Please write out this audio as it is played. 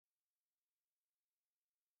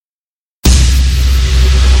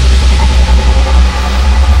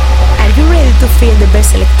feel the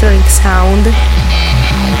best electronic sound?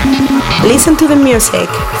 Listen to the music,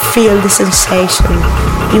 feel the sensation,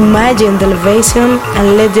 imagine the elevation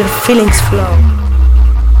and let your feelings flow.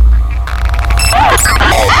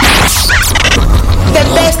 The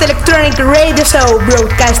best electronic radio show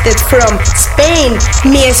broadcasted from Spain,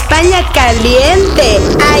 Mi España Caliente.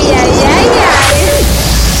 Ay, ay, ay, ay.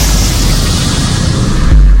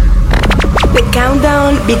 The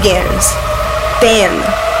countdown begins. 10,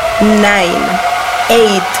 9,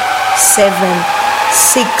 8, 7,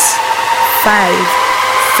 6, 5,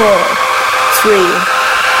 4, 3,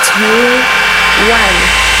 2, 1.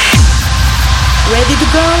 Ready to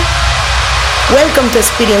go? Welcome to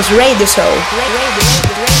Experience Radio Show.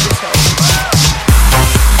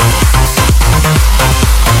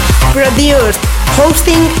 Produced,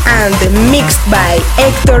 hosting and mixed by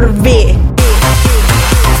Hector V.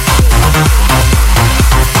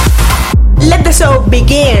 Let the show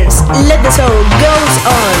begins. Let the show goes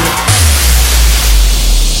on.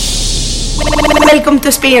 Welcome to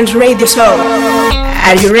Experience Radio Show.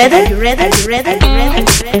 Are you ready? Are you ready? Are you ready?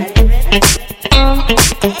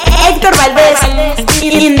 Hector Valdez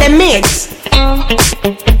in the mix.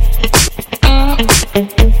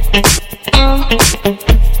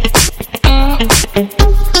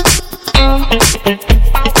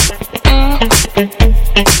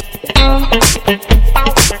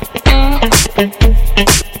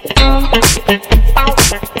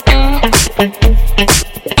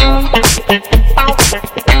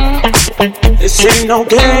 This ain't no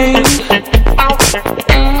game.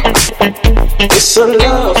 It's a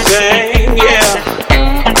love thing, yeah.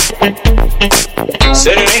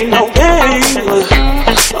 Said it ain't no game.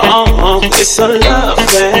 It's a love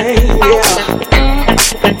thing, yeah.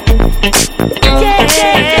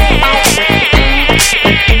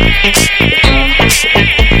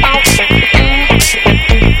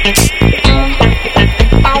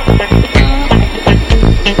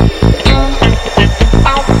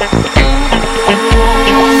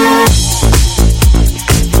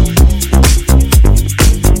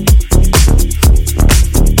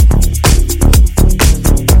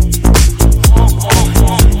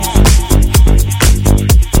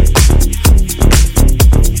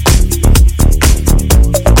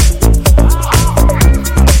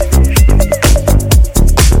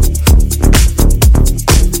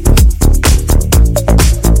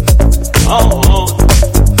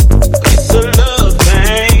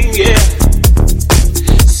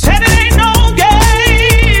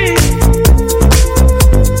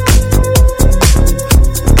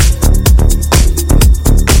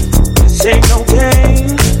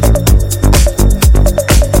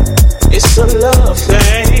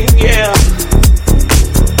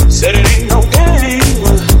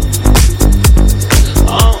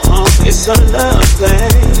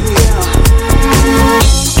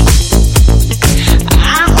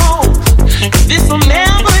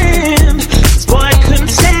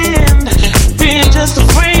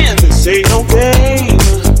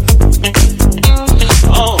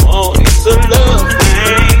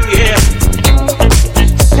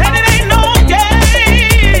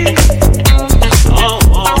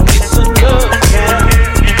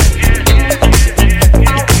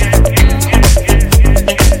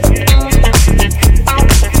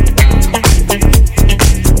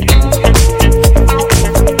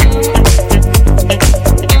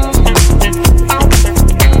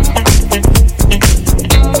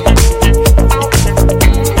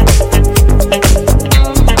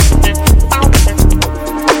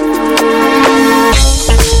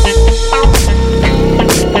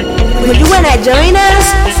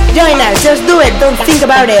 Just do it, don't think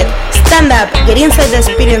about it. Stand up, get inside the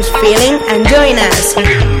experience feeling and join us.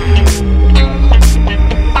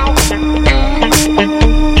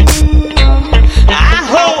 I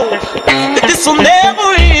hope that this will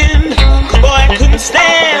never end, 'cause boy, I couldn't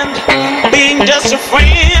stand being just a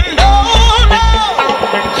friend. Oh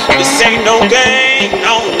no, this ain't no game,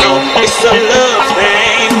 no, no, it's a love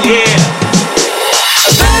thing, yeah.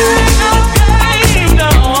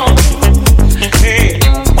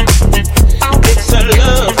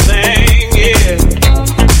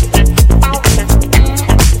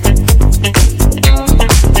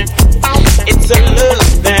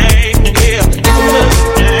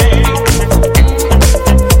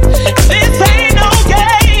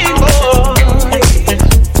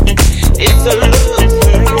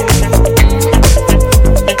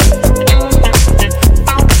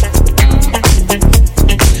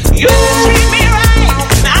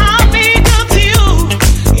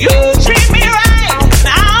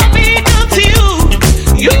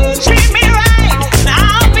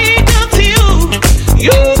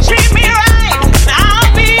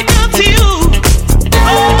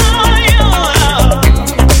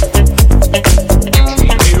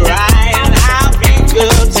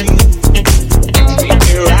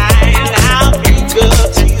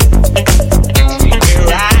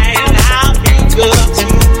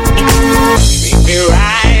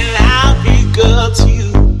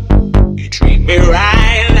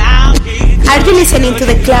 Are you listening to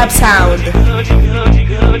the club sound?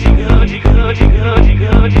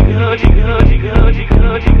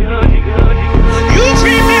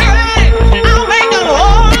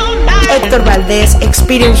 Hector Valdez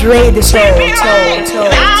Experience Radio Show.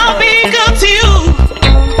 I'll be good to you.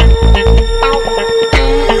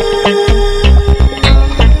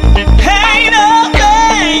 Ain't no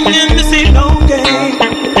thing, and this ain't no game.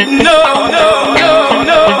 No, no, no,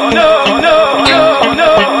 no, no, no, no, no,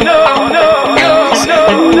 no, no,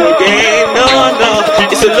 no, no game, no.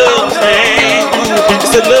 It's a love thing.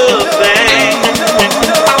 It's a love thing.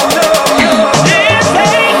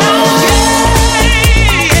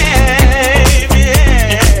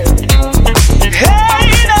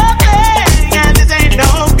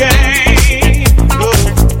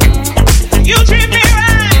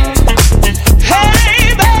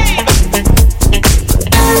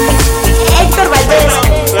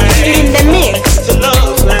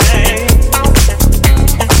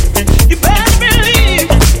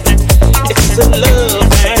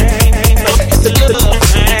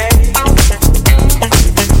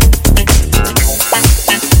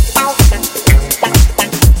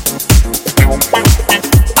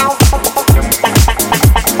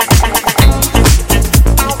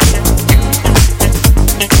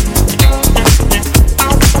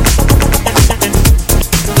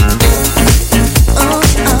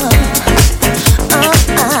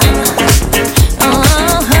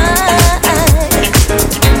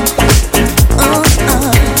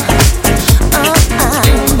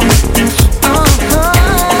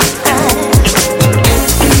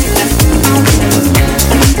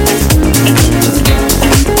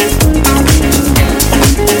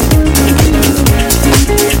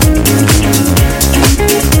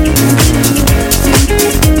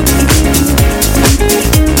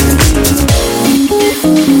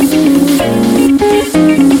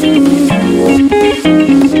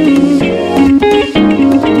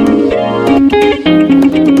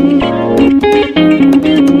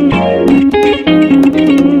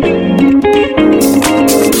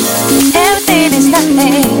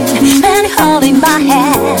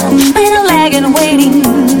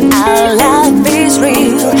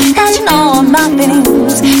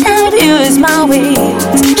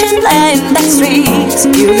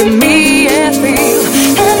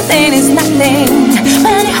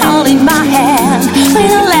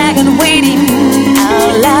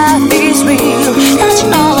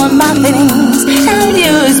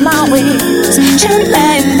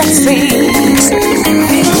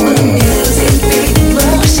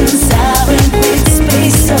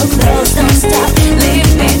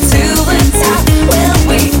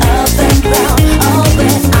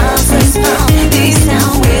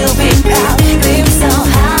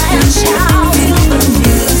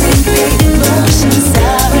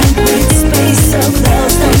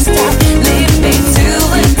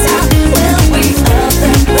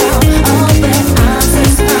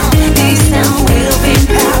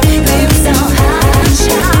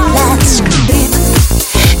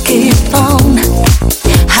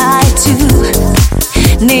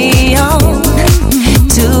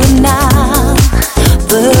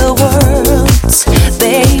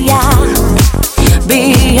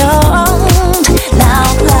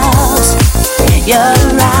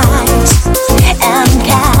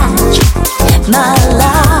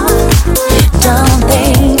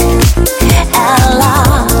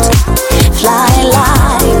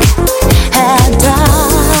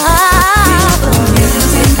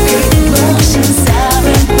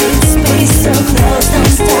 Don't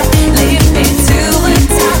stop.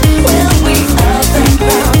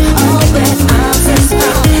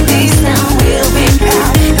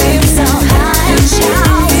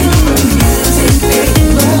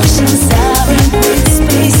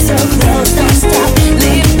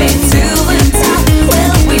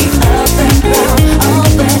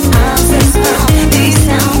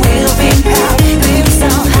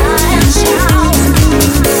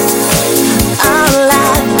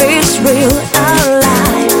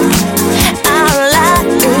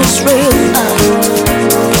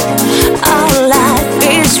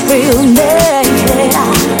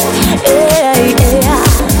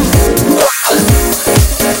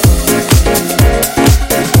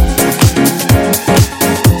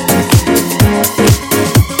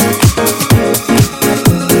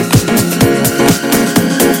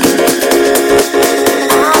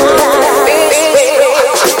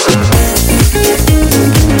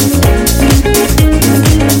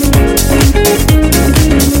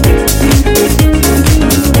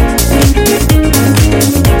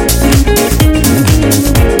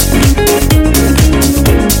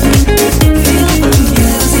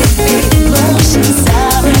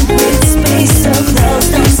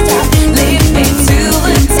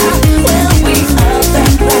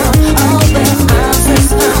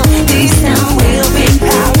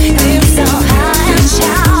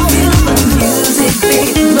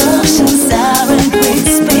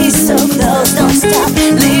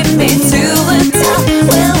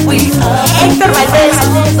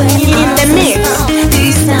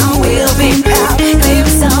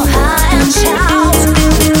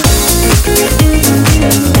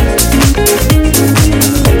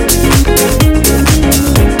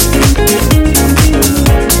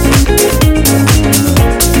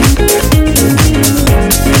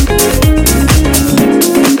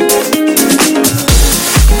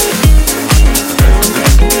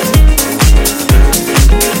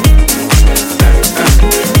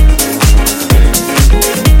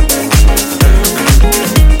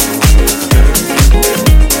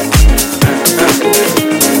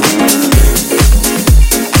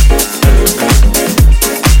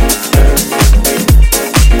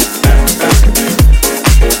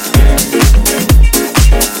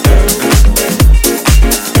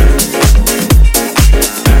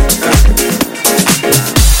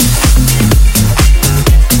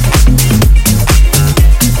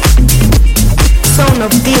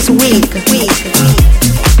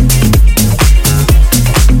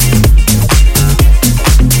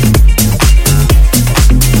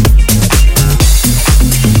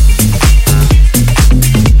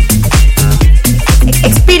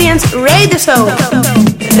 Experience Radio Show.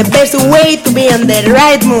 The best way to be on the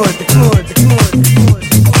right mood.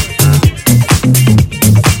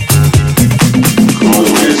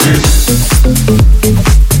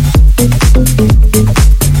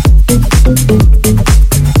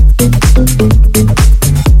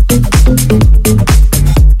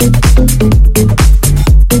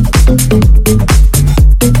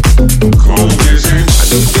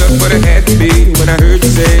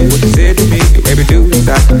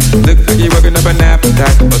 Look like you're working up an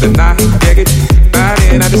appetite for the night. Get it right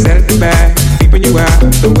in, I just sat at the back, keeping you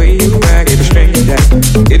out the way you act. It's a strange that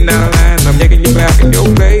getting out of line, I'm yanking you back in your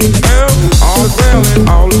place. All is well and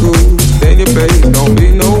all is good. Stay in your place, don't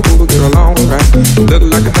be no fool, get along right. Look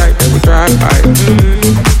like a type that would try to fight.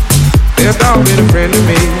 There's all been a friend to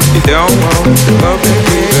me. You don't want to love me,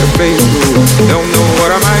 better play cool. Don't know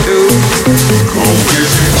what I might do.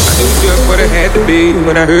 I knew just what it had to be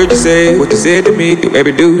when I heard you say what you said to me. Do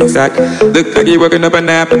every dude inside. Look like you're working up an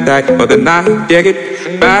appetite for the night. Yeah, get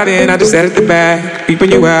right in, I just sat at the back,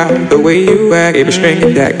 peeping you out the way you act. Every string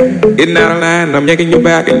attack, getting out of line, I'm yanking you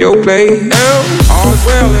back in your place. All is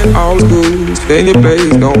well and all is good. Stay in your place,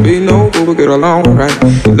 don't be no fool, get along right.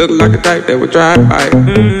 Look like a type that would try to fight.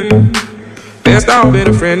 Best off been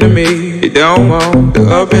a friend to me. You don't want to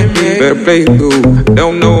up and me, better play it cool.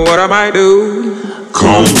 Don't know what I might do.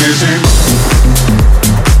 Come visit.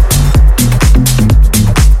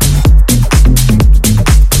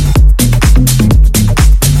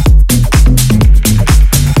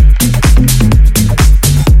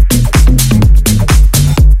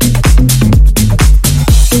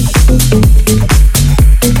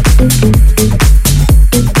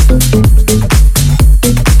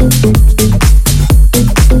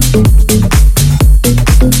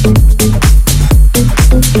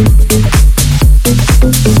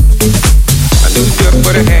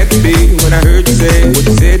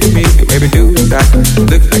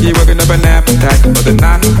 Look like you're working up an appetite for the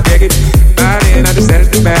night. Get it right in, I just sat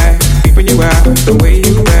at the back, keeping you out the way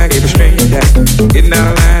you act. Every string attack, getting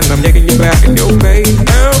out of line, I'm yanking you back in your place.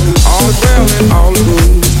 All is well and all is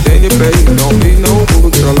good. Stay in your place, don't be no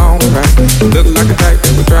fool, get along right. Look like a type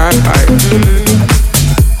that would try to fight.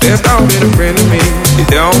 There's all been a friend of me. You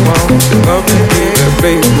don't want to love me, better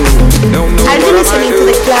play it cool. Don't know. Are you listening to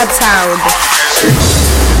the club sound?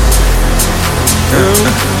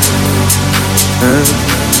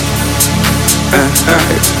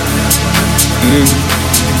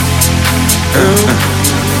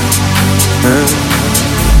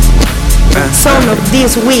 Song of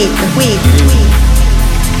this week.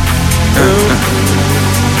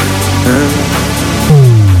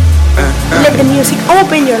 Let the music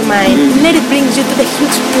open your mind. Let it bring you to the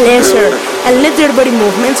huge pleasure, and let your body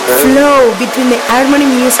movements flow between the harmony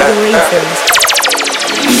music rhythms.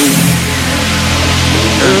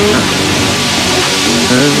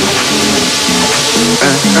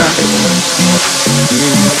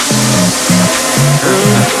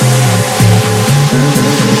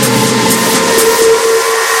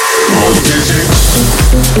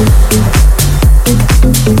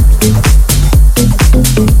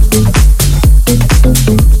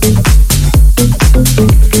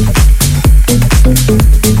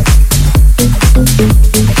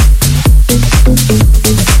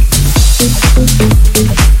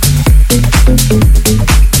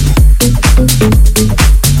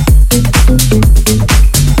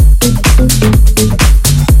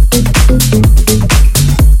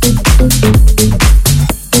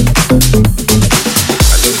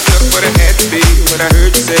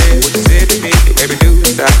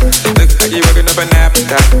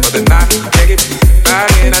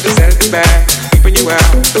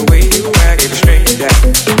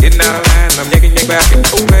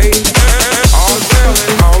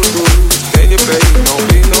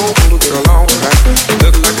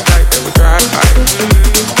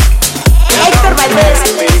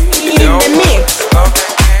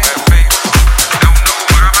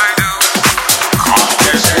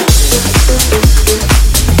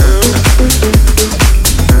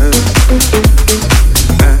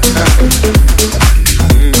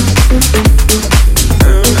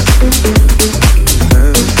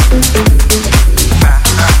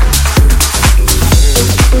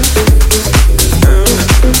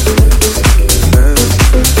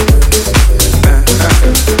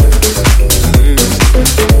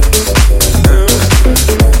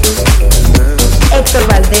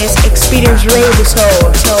 Experience Radio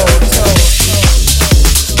Show.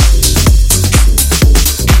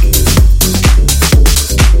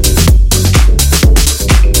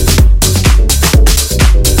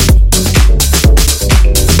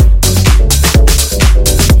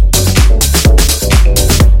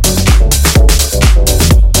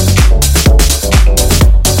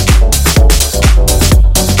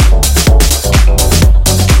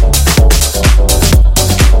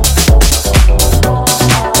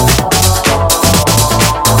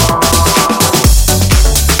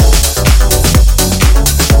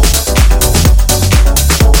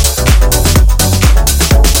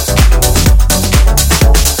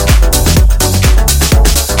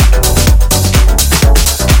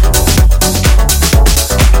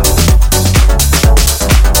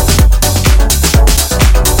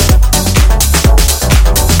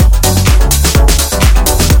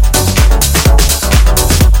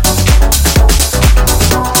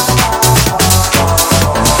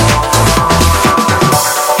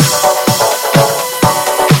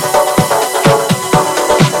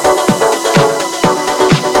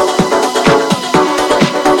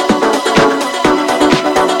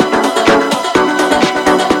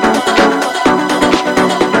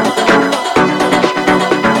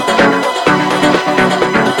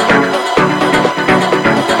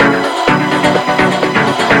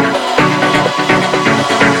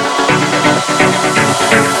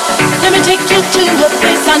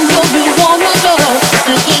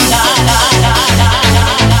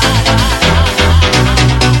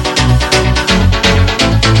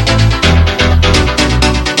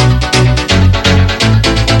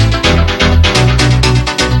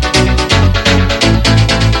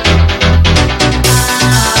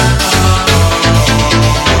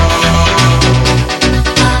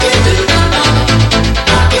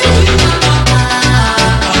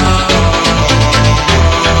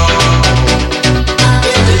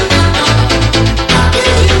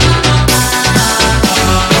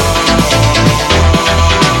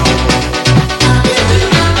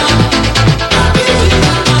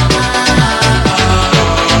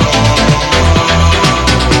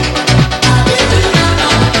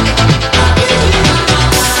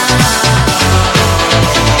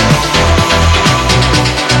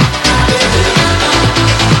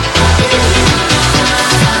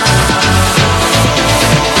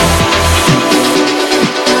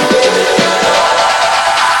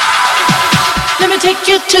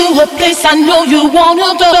 to a place I know you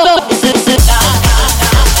wanna go.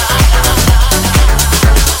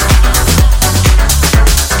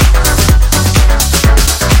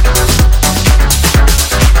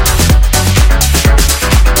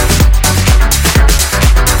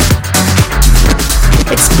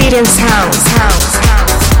 Experience sounds.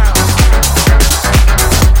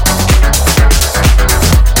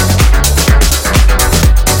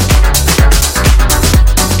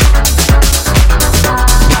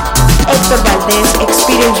 Hector Valdez,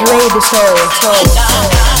 Experience Radio Show.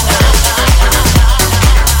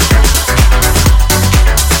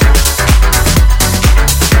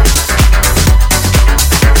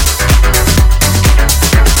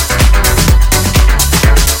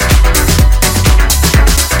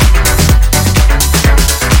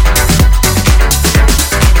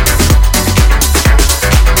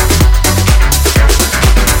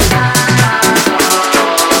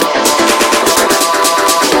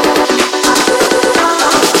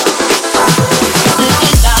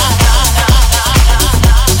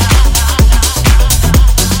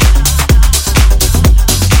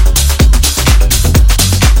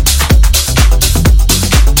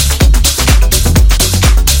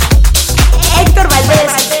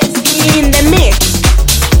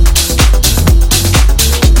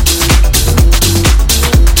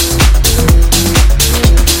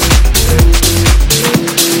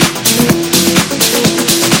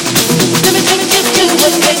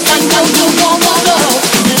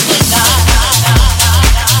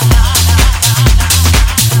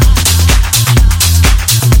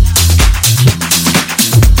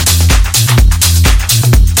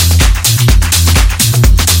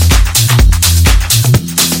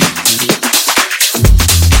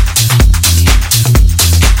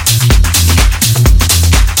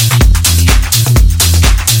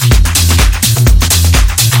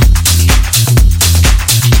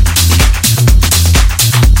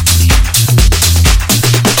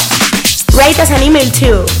 Write us an email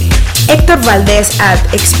to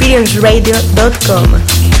hectorvaldez@experienceradio.com.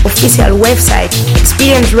 Official website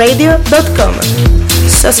experienceradio.com.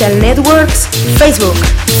 Social networks: Facebook,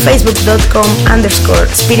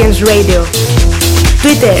 facebook.com/experienceradio.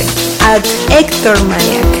 Twitter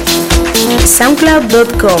 @HectorManiac.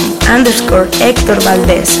 SoundCloud.com/Hector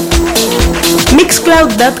Valdez.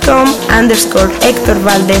 Mixcloud.com/Hector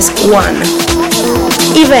Valdez1.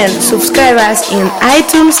 Even subscribe us in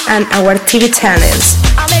iTunes and our TV channels.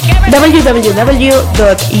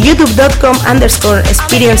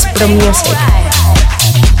 www.youtube.com/experiencepromusic.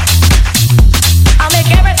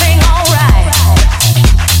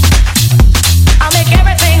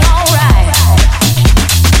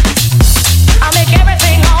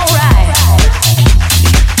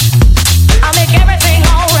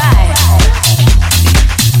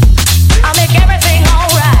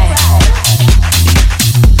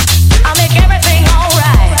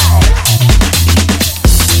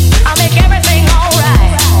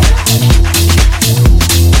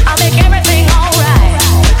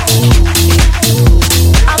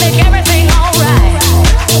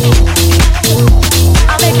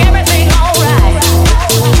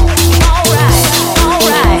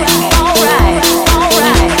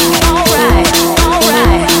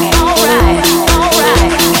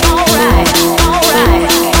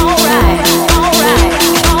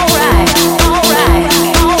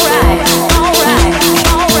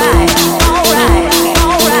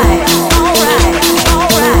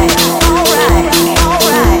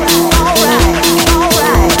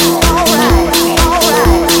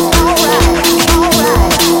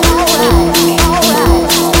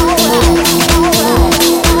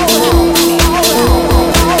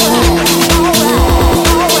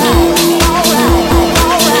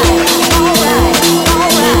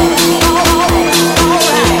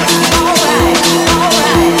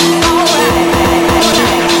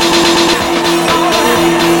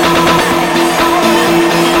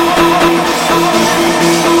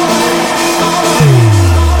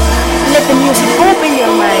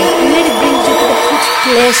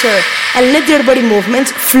 And let your body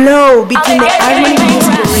movements flow between the harmonic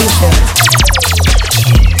musical rhythms.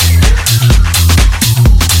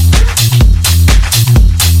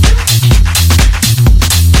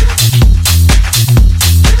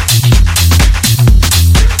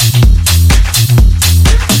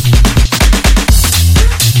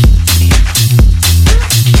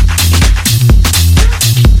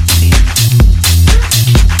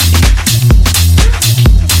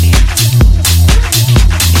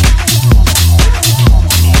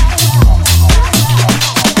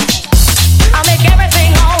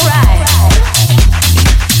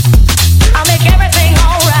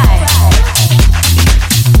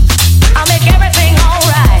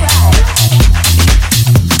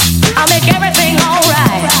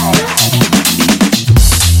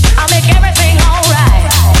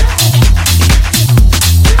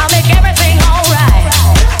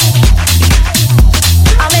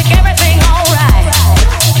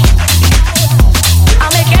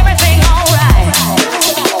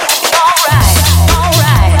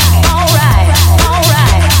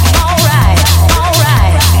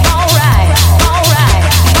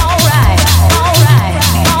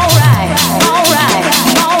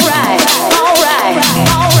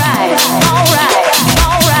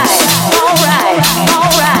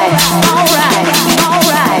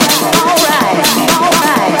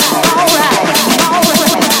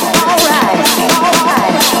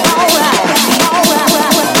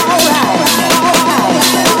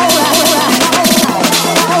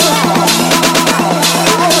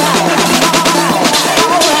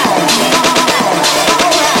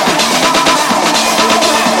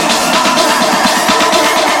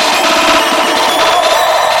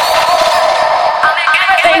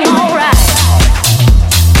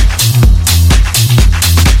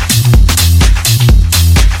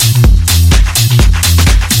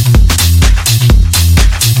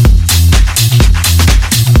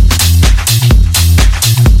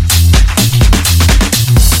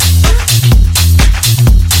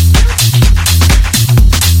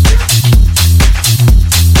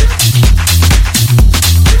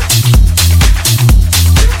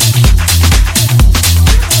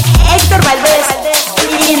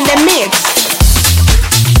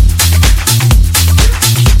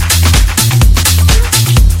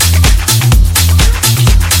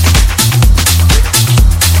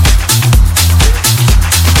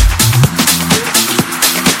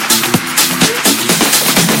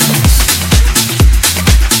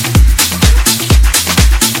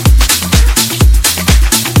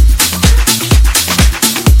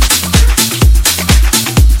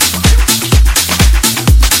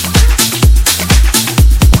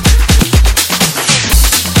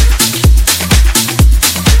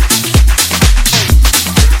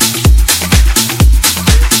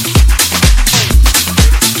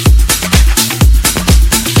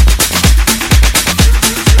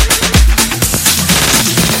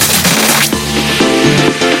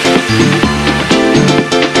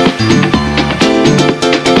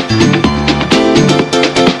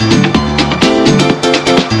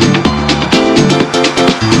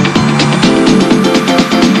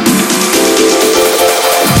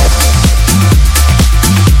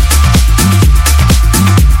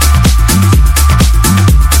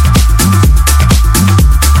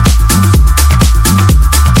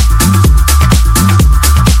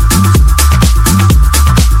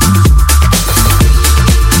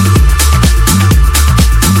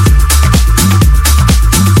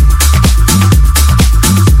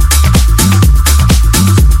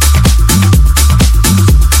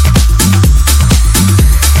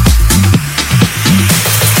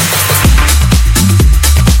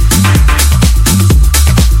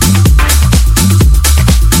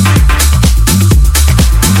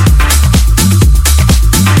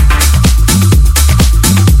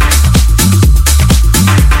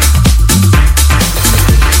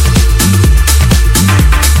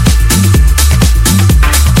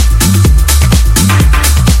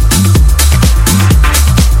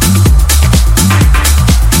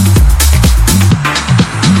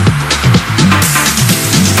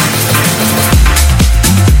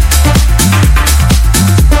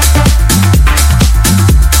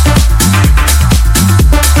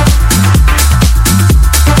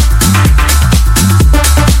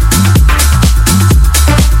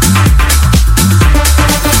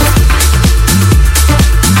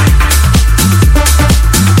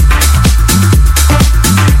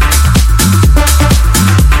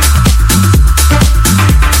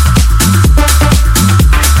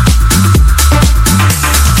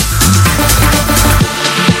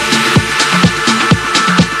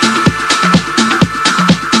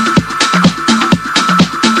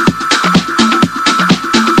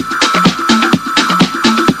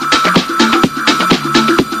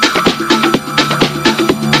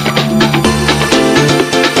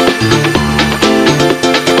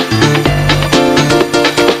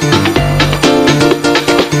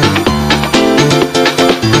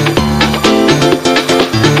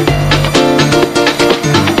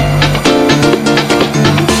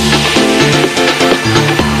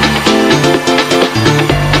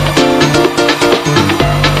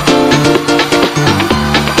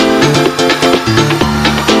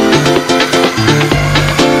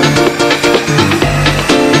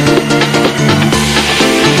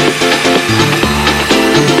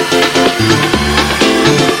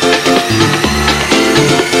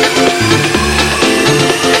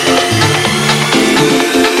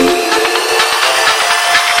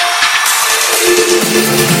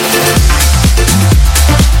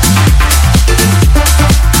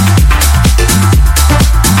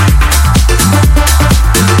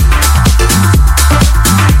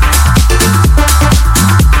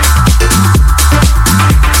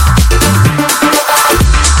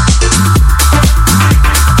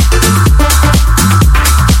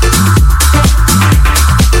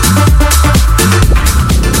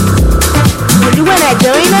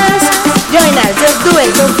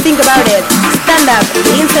 don't think about it. Stand up,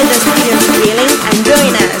 the inside experience feeling, and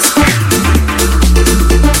join us.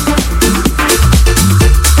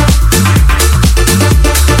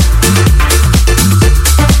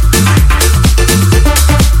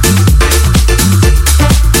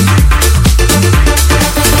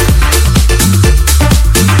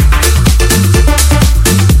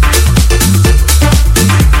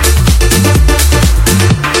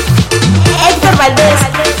 Hector Valdez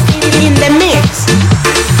in the mix.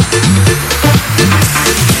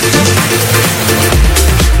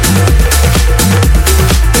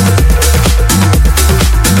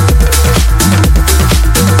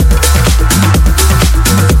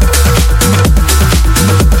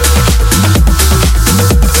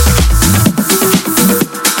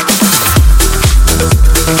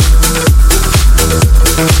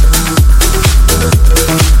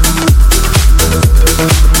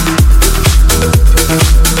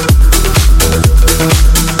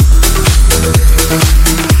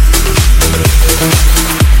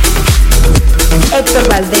 Hector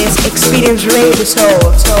Valdez Experience Radio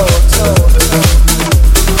Soul.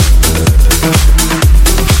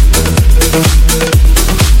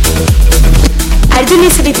 Are you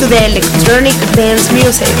listening to the electronic dance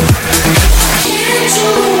music?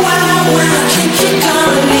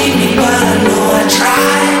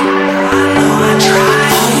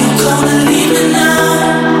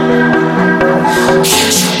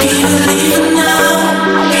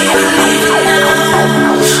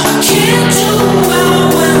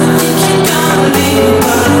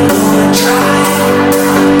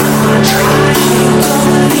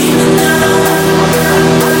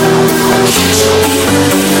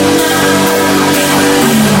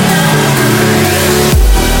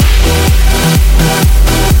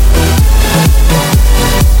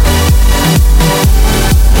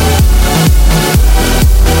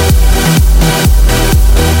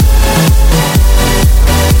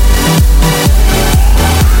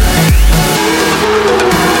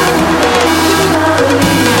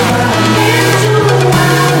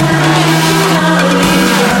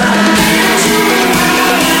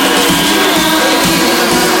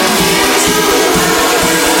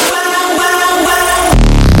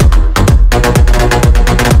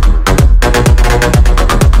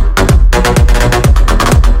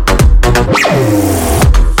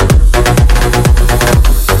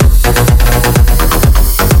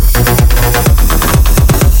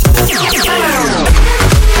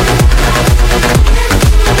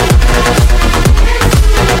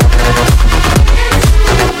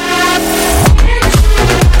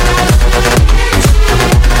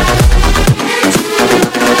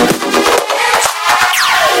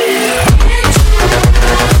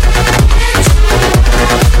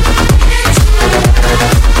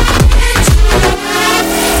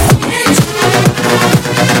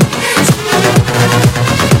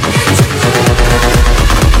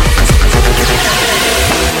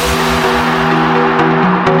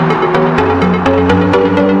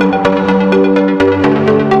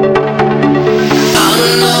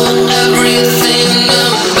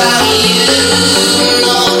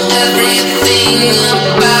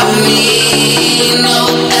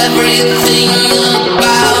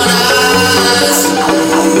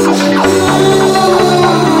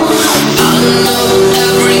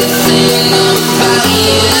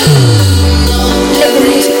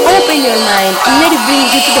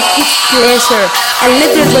 Pleasure and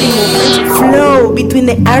let your body movements flow between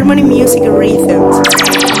the harmony music rhythms.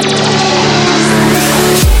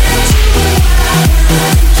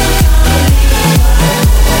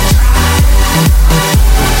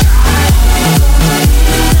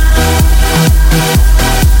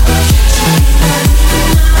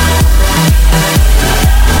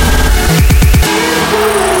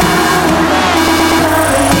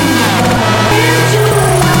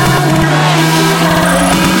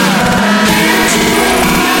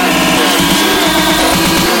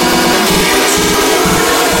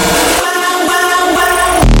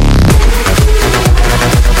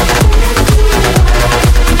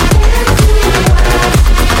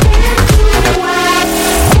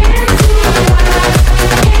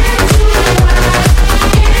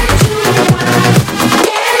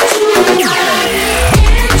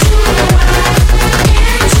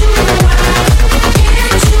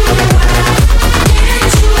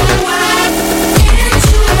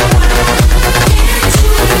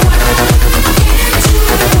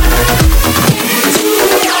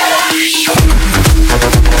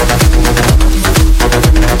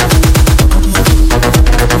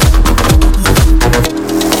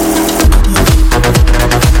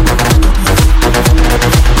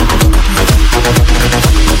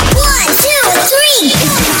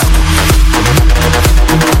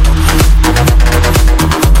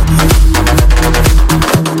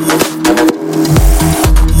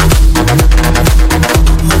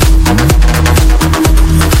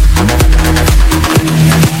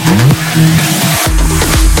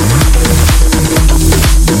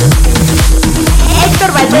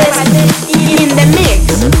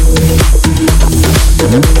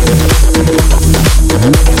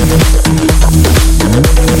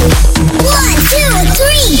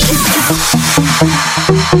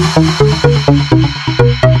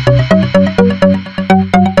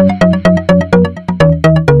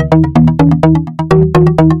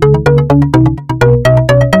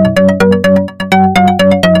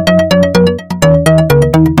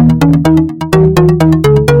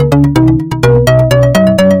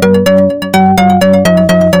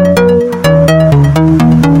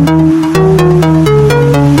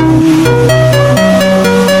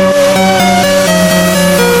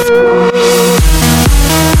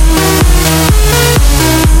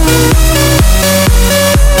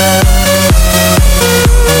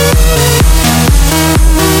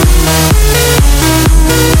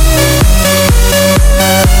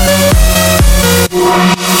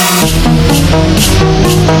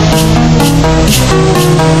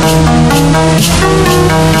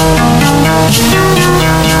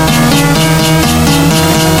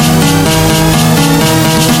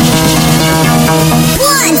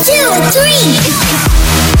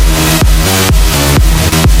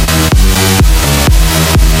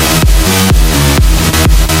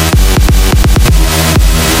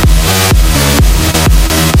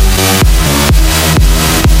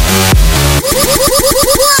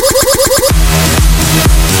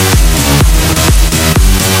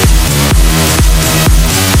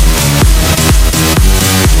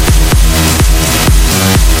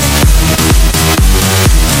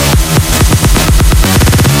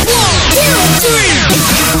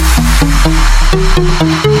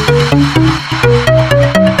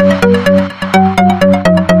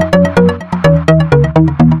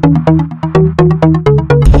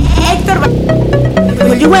 Hector,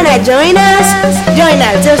 will you wanna join us? Join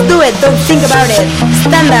us, just do it, don't think about it.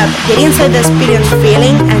 Stand up, get inside the experience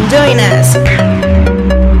feeling and join us.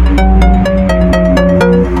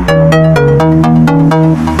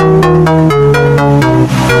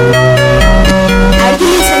 Are you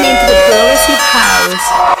listening to the progressive house?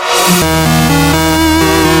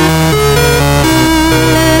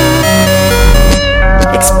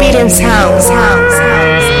 Experience sounds.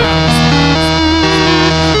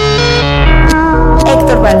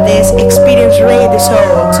 Hector Valdez, Experience Radio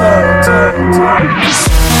Soul.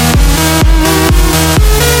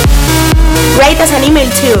 Write us an email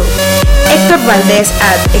to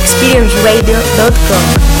hectorvaldez@experienceradio.com.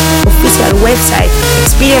 Official website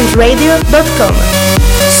experienceradio.com.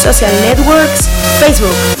 Social networks: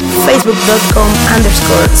 Facebook,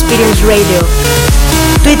 facebook.com/experienceradio.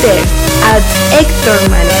 Twitter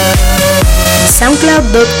 @HectorMania.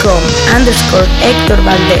 SoundCloud.com/Hector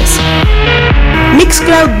Valdez.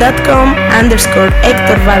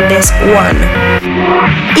 Mixcloud.com/Hector Valdez1.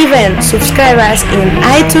 Even subscribe us in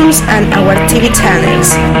iTunes and our TV channels.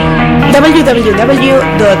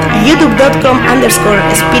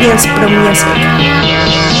 www.youtube.com/ExperienceProMusic.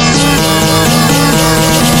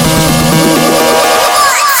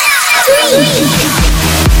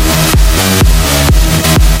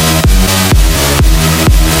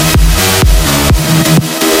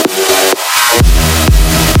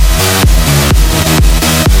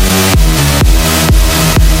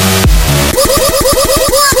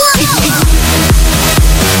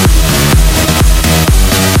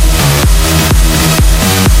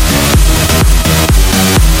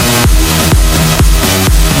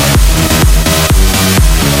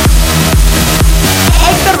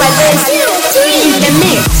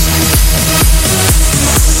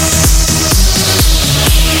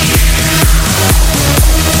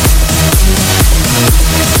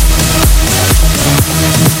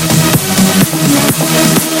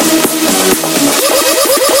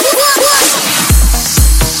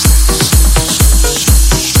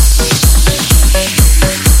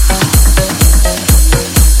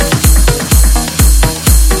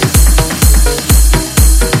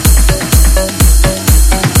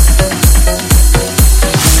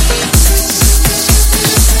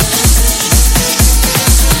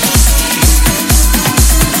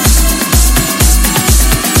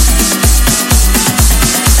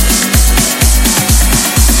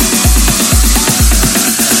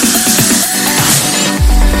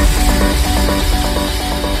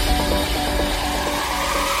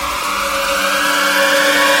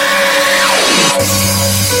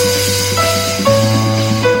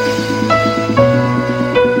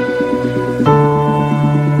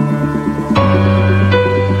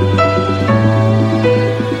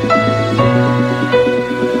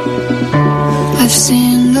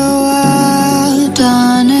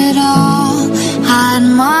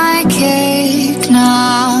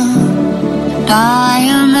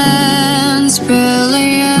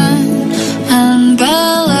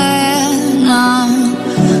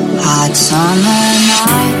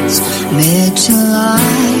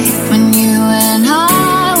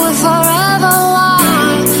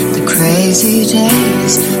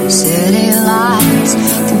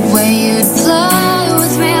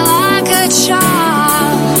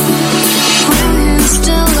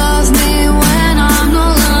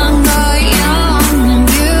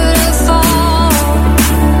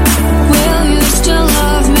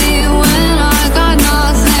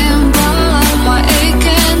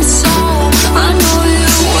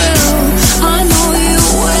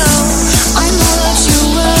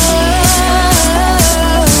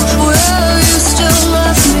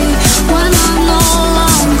 When I'm no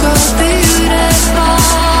longer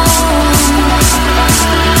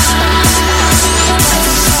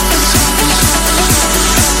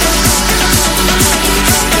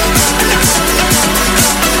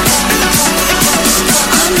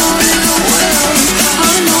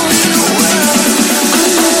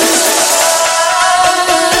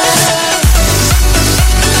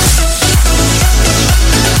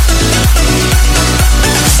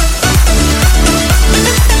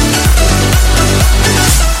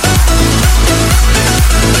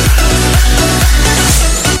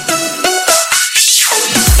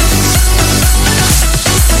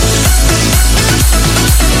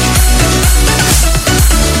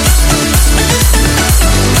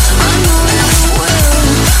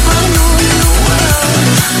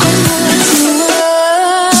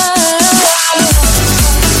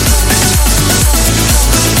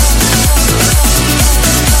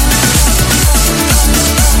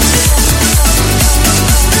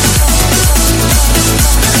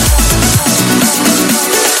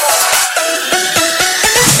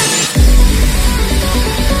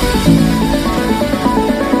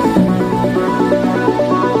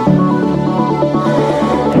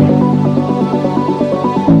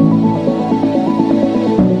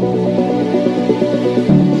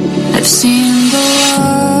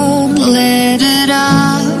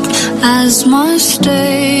is my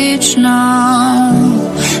stage now,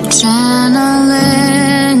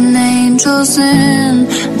 channeling angels in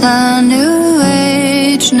the new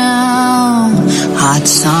age now. Hot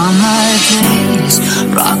summer days,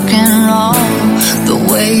 rock and roll, the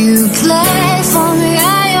way you play for me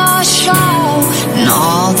at your show, and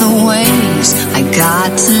all the ways I got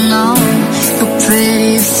to know your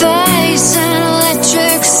pretty face and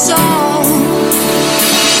electric soul.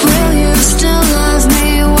 Will you still love me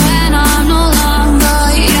when I'm no longer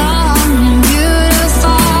young and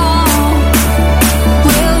beautiful?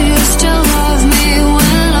 Will you still love me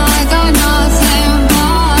when I got nothing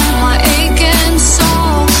but my aching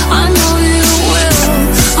soul? I know you will,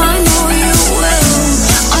 I know you will,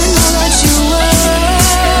 I know that you will.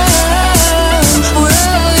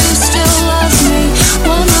 Will you still love me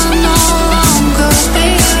when I'm no longer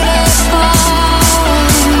beautiful? I know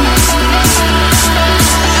you will, I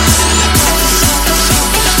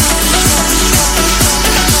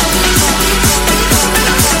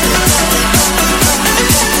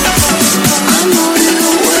know you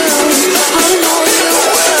will.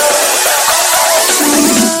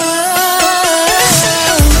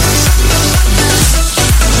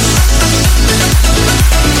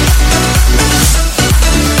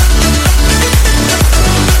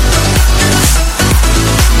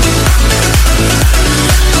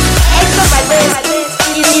 Hector Valdez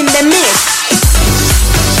in the mix.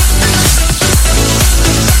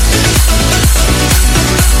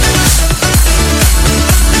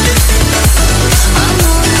 I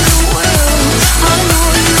know you will, I know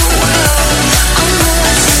you will, I know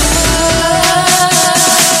that you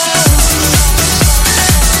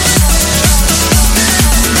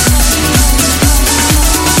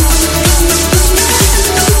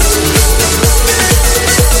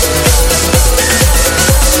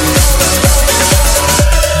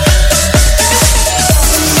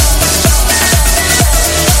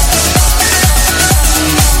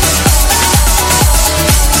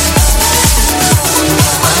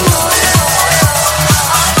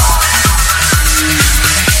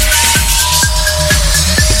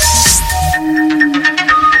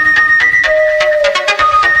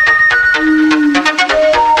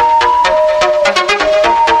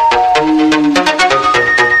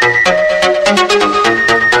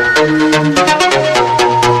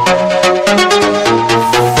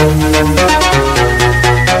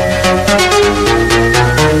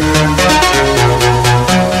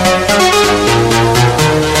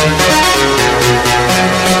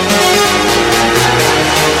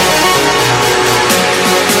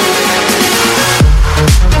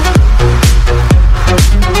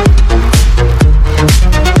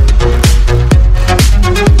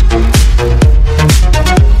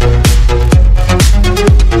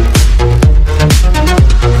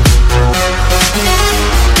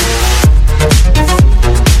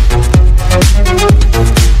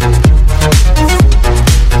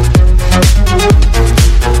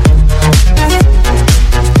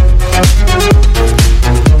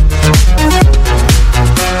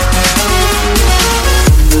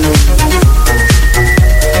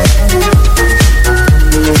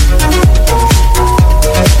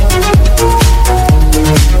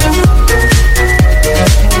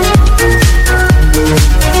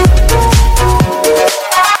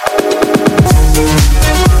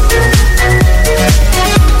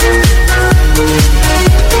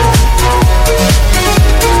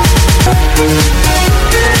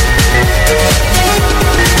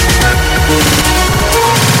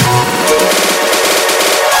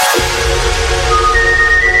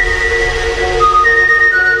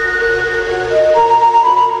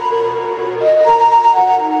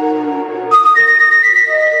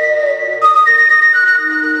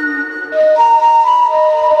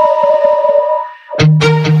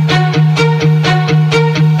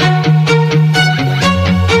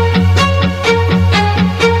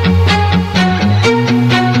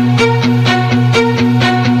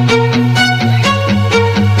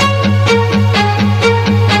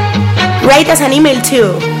Write us an email to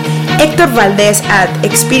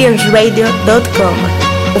hectorvaldez@experienceradio.com.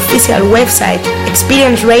 Official website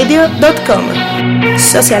experienceradio.com.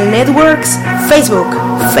 Social networks: Facebook,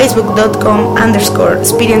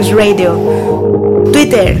 facebook.com/experienceradio.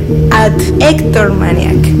 Twitter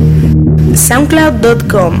 @HectorManiac.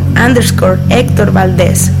 SoundCloud.com/Hector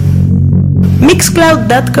Valdez.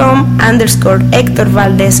 Mixcloud.com/Hector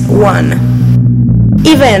Valdez1.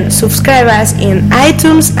 Even subscribe us in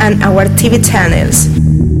iTunes and our TV channels.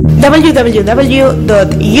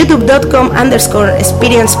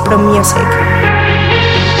 www.youtube.com/experience-pro-music.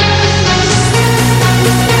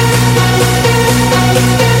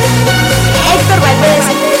 Hector Valdez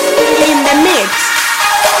in the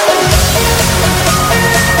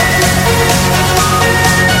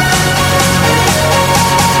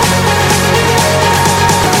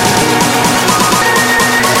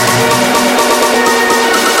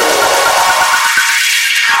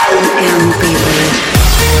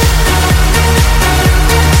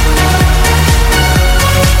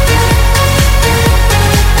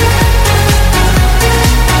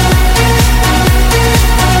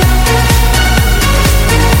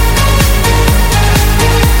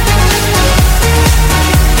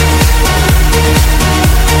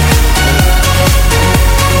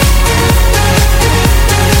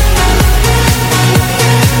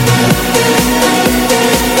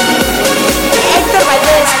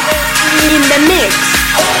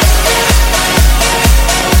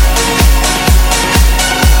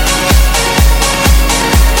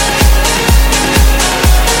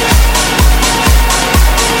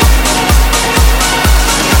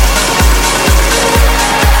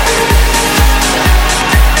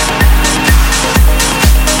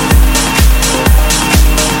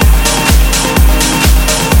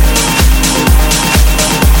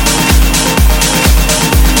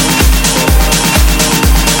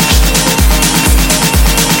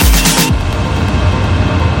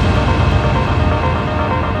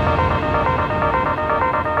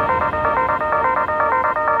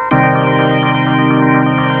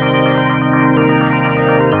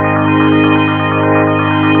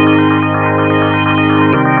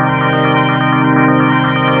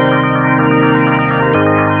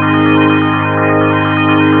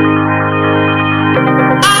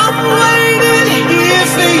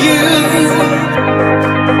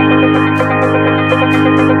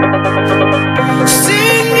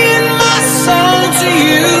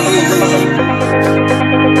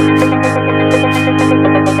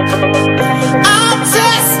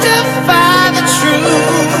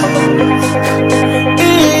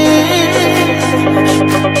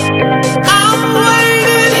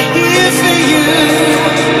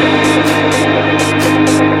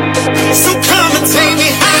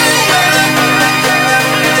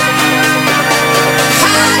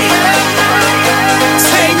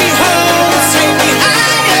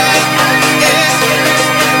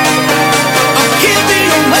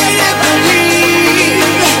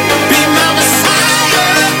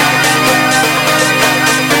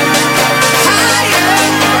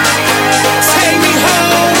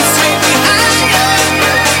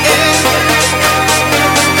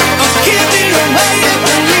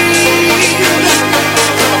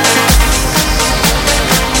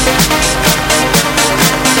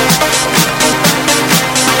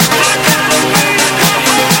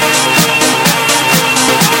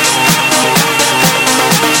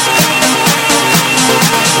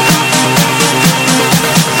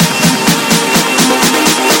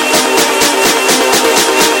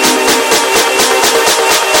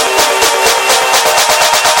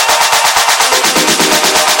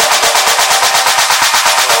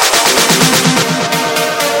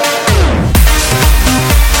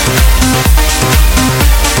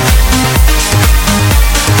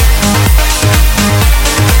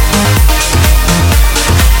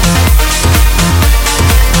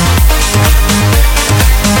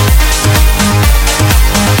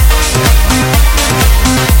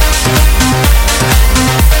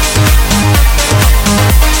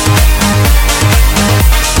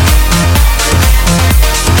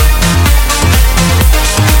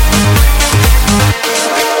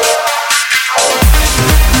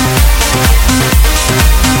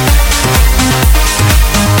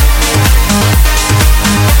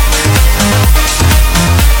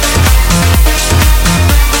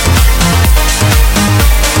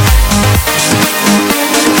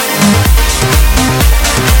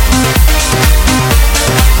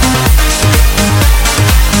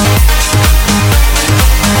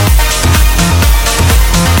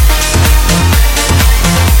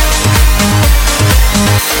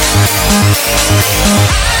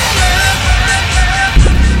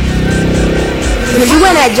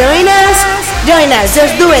wanna join us? Join us,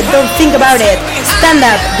 just do it, don't think about it. Stand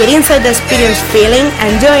up, get inside the experience feeling,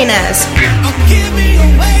 and join us.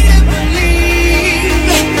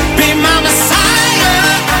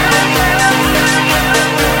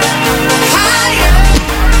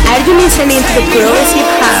 Are you listening to the progressive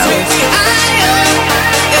house?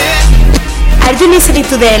 Are you listening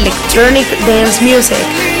to the electronic dance music?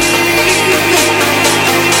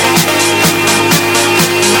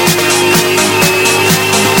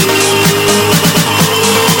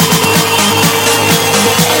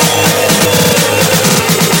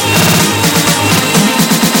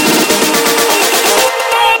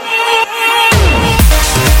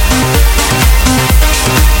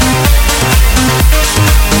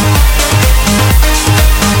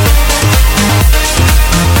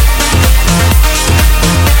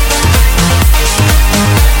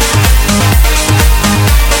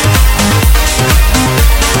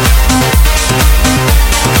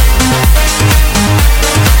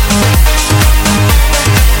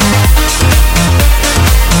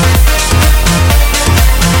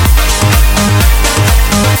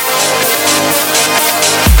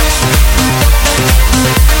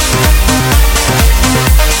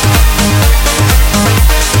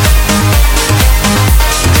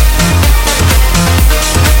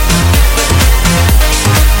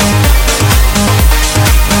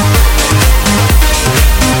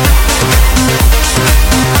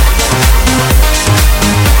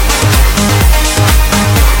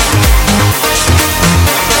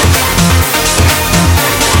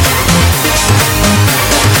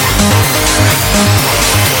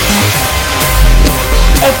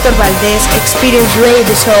 Hector Valdez, Experience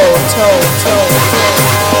Radio Soul.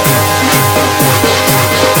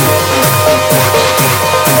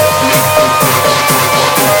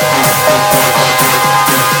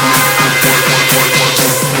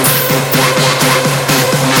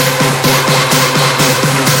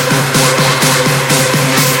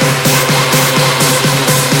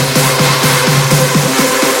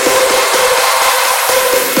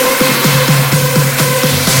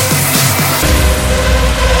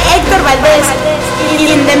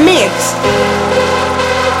 In the mix.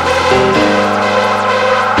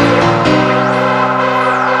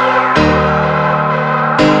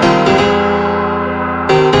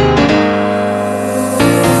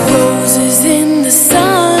 Roses in the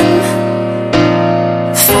sun,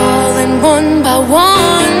 falling one by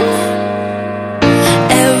one.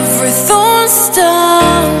 Every thorn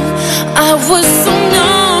stung. I was so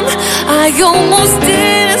numb, I almost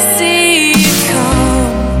didn't see it come.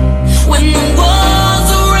 When the walls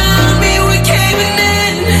around me were caving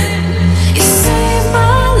in, you saved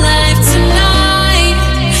my life tonight.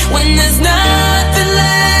 When there's nothing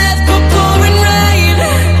left but pouring rain,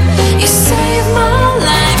 you saved my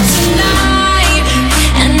life tonight.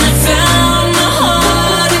 And I found my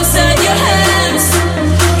heart inside your hands.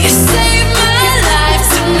 You saved my life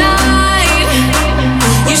tonight.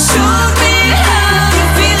 You showed me how to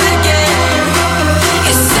feel again.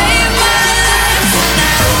 You saved my life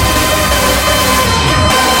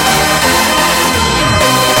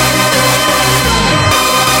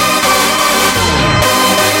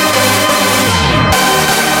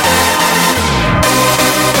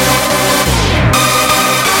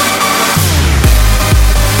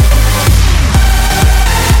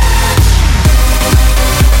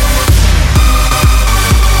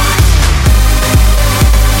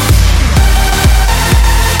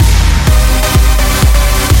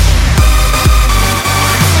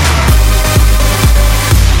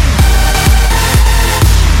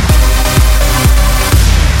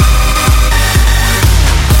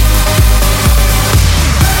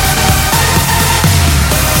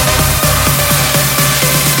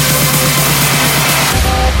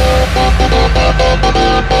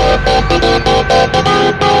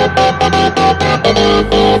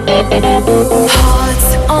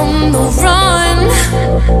hearts on the run,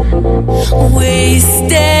 wasting